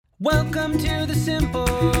Welcome to the Simple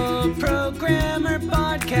Programmer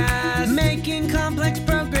Podcast, making complex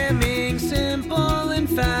programming simple and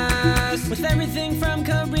fast, with everything from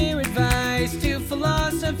career advice to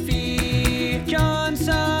philosophy. John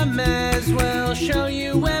Summers will show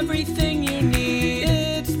you everything you need.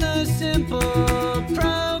 It's the Simple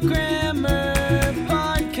Programmer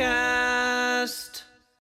Podcast.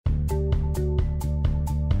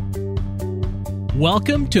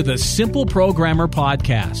 Welcome to the Simple Programmer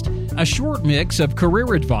Podcast, a short mix of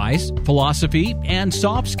career advice, philosophy, and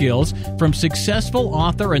soft skills from successful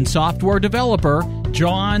author and software developer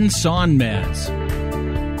John Sonmez.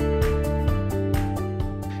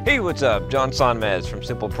 Hey, what's up? John Sonmez from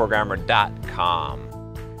SimpleProgrammer.com.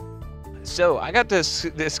 So I got this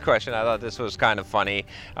question. I thought this was kind of funny.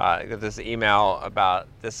 I got this email about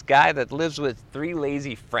this guy that lives with 3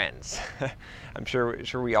 lazy friends. I'm sure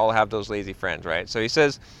we all have those lazy friends, right? So he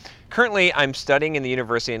says, currently I'm studying in the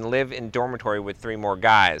university and live in dormitory with 3 more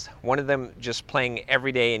guys. One of them just playing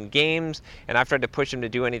every day in games, and I've tried to push him to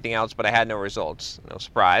do anything else, but I had no results. No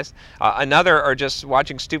surprise. Another are just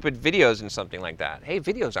watching stupid videos and something like that. Hey,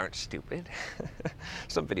 videos aren't stupid.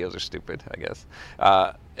 Some videos are stupid, I guess.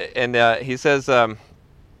 He says,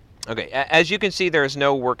 okay, as you can see, there is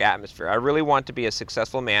no work atmosphere. I really want to be a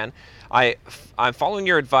successful man. I'm following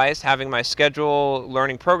your advice, having my schedule,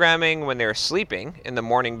 learning programming when they're sleeping in the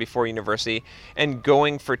morning before university, and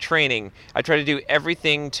going for training. I try to do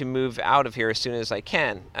everything to move out of here as soon as I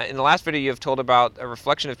can. In the last video, you have told about a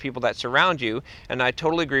reflection of people that surround you, and I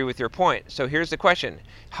totally agree with your point. So here's the question.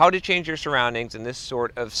 How to change your surroundings in this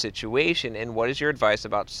sort of situation, and what is your advice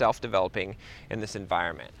about self-developing in this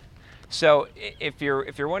environment? So if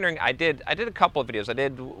you're wondering, I did a couple of videos. I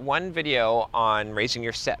did one video on raising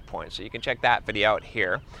your set point, so you can check that video out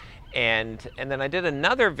here, and then I did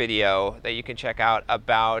another video that you can check out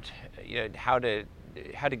about how to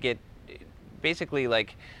get basically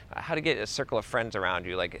like how to get a circle of friends around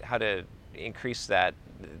you, like how to increase the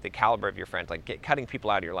caliber of your friends, like cutting people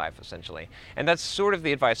out of your life essentially. And that's sort of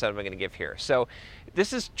the advice that I'm going to give here. So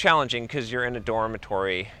this is challenging because you're in a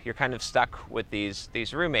dormitory, you're kind of stuck with these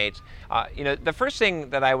roommates. The first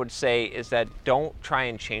thing that I would say is that don't try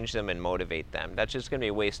and change them and motivate them. That's just going to be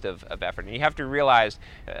a waste of effort. And you have to realize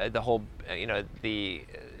that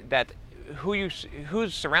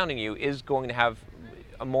who's surrounding you is going to have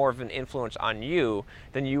more of an influence on you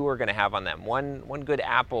than you are going to have on them. One good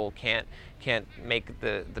apple can't make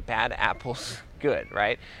the bad apples good,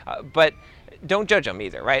 right? But don't judge them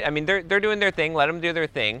either, right? I mean, they're doing their thing. Let them do their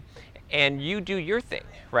thing, and you do your thing,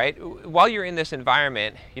 right? While you're in this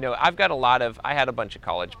environment, I had a bunch of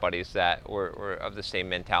college buddies that were of the same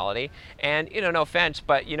mentality, and no offense,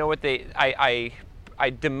 but you know what I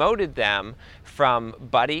demoted them from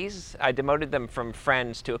buddies. I demoted them from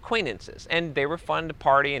friends to acquaintances, and they were fun to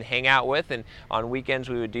party and hang out with, and on weekends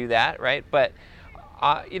we would do that, right? But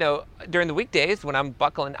during the weekdays when I'm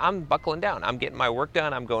buckling down. I'm getting my work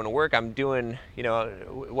done. I'm going to work. I'm doing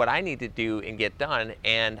what I need to do and get done,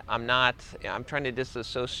 and I'm trying to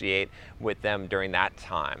disassociate with them during that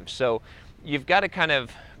time. So you've got to kind of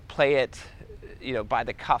play it by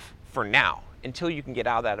the cuff for now, until you can get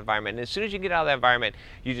out of that environment. And as soon as you get out of that environment,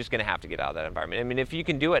 you're just going to have to get out of that environment. I mean, if you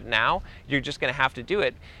can do it now, you're just going to have to do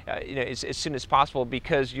it as soon as possible,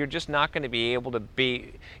 because you're just not going to be able to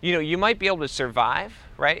be, you might be able to survive,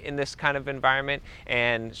 right, in this kind of environment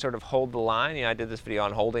and sort of hold the line. I did this video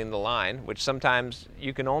on holding the line, which sometimes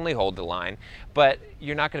you can only hold the line, but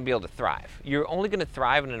you're not going to be able to thrive. You're only going to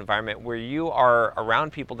thrive in an environment where you are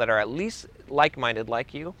around people that are at least like-minded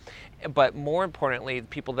like you, but more importantly,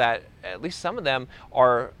 people that, at least some of them,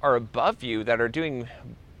 are above you, that are doing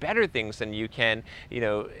better things than you can,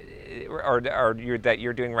 that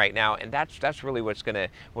you're doing right now, and that's really what's gonna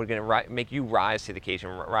make you rise to the occasion,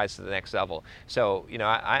 rise to the next level. So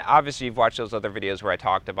I obviously you've watched those other videos where I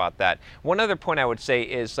talked about that. One other point I would say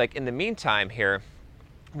is, like, in the meantime here,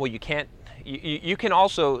 well, you can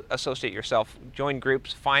also associate yourself, join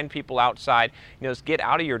groups, find people outside, get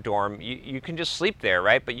out of your dorm. You can just sleep there,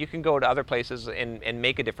 right? But you can go to other places and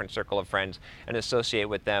make a different circle of friends and associate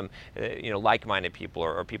with them, like-minded people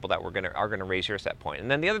or people that are gonna raise your set point. And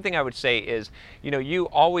then the other thing I would say is, you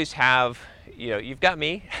always have, you've got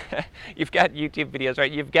me, you've got YouTube videos,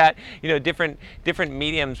 right? You've got, different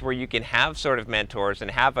mediums where you can have sort of mentors and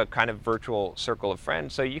have a kind of virtual circle of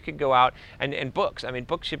friends. So you could go out and books. I mean,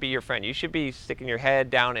 books should be your friend. You should be sticking your head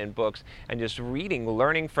down in books and just reading,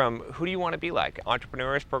 learning from who do you want to be like?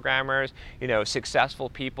 Entrepreneurs, programmers, successful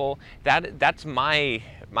people. That's my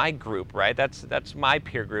group, right? That's my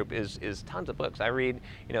peer group is tons of books. I read,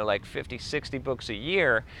 like 50, 60 books a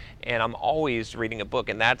year, and I'm always reading a book,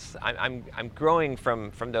 and I'm growing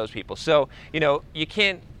from those people. So, you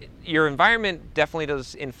can't, your environment definitely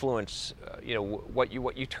does influence, what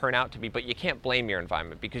you turn out to be, but you can't blame your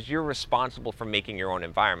environment because you're responsible for making your own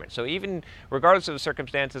environment. So even regardless of the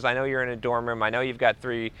circumstances, I know you're in a dorm room, I know you've got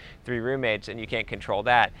three roommates and you can't control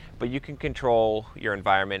that, but you can control your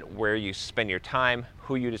environment, where you spend your time,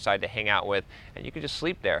 who you decide to hang out with, and you can just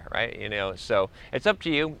sleep there, right? So it's up to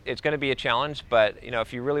you. It's going to be a challenge, but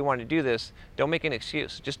if you really want to do this, don't make an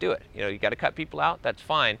excuse. Just do it. You got to cut people out. That's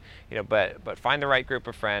fine. But find the right group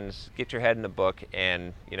of friends. Get your head in the book,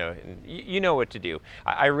 and you know what to do.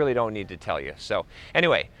 I really don't need to tell you. So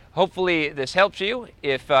anyway, hopefully this helps you.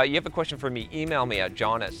 If you have a question for me, email me at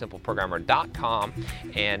john@simpleprogrammer.com.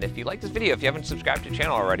 And if you like this video, if you haven't subscribed to the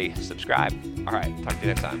channel already, subscribe. All right, talk to you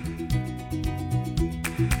next time.